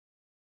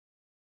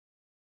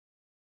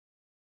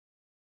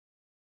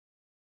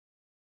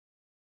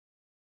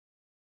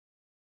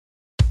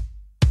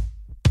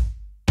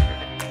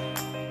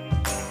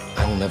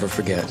never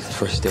forget the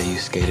first day you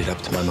skated up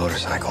to my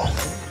motorcycle.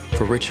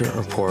 For richer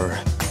or poorer,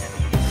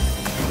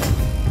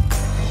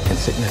 in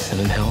sickness and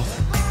in health.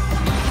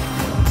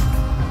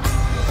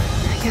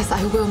 I guess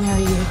I will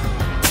marry you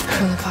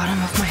from the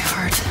bottom of my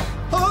heart.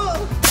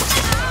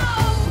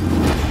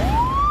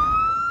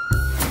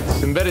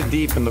 It's embedded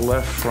deep in the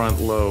left front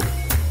lobe.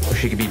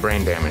 She could be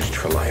brain damaged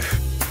for life.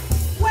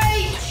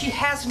 Wait! She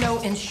has no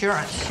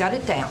insurance. Shut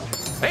it down.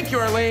 Thank you,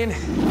 Arlene.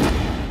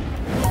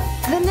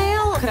 The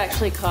nail could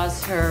actually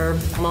cause her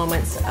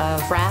moments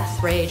of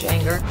wrath, rage,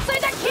 anger.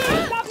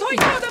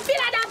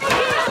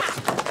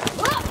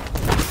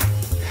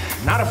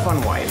 Not a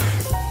fun wife.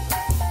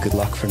 Good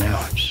luck for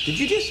now. Did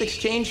you just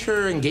exchange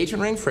her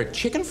engagement ring for a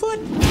chicken foot?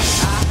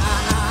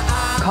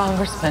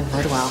 Congressman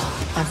Woodwell,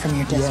 I'm from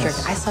your district.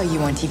 Yes. I saw you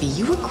on TV.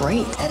 You were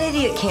great. That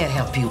idiot can't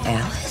help you,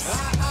 Alice.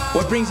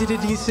 What brings you to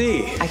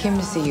D.C.? I came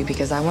to see you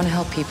because I want to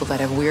help people that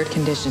have weird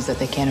conditions that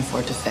they can't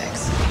afford to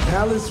fix.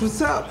 Alice,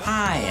 what's up?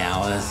 Hi,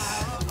 Alice.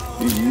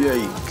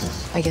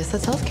 Yikes. I guess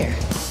that's healthcare.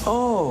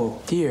 Oh,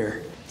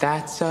 dear.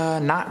 That's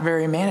not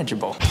very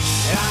manageable.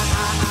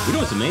 You know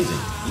what's amazing?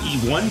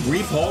 In one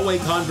brief hallway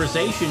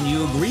conversation,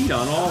 you agreed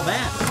on all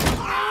that.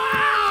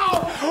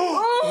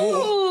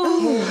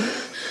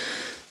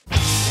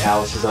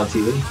 Alice is on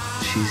TV.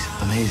 She's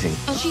amazing.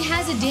 Oh, she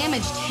has a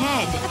damaged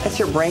head. That's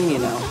your brain, you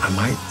know. I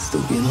might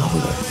still be in love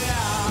with her.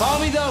 Call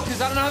me, though,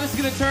 because I don't know how this is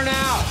going to turn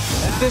out.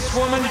 This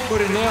woman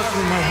put a nail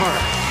through my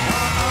heart.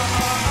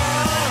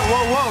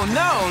 Whoa,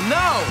 no,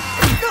 no!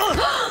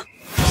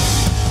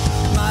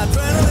 My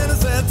adrenaline is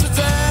set to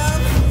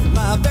 10.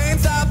 My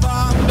veins are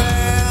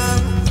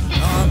pumping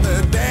on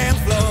the dance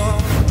floor.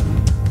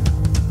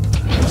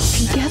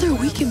 Together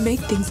we can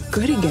make things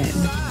good again.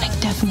 I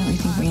definitely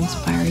think we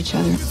inspire each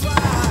other.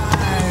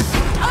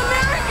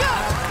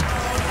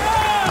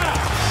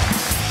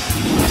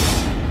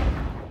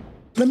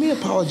 Let me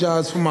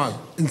apologize for my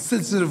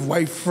insensitive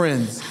white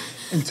friends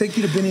and take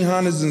you to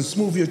Benihana's and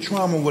smooth your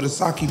trauma with a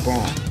sake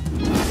bomb.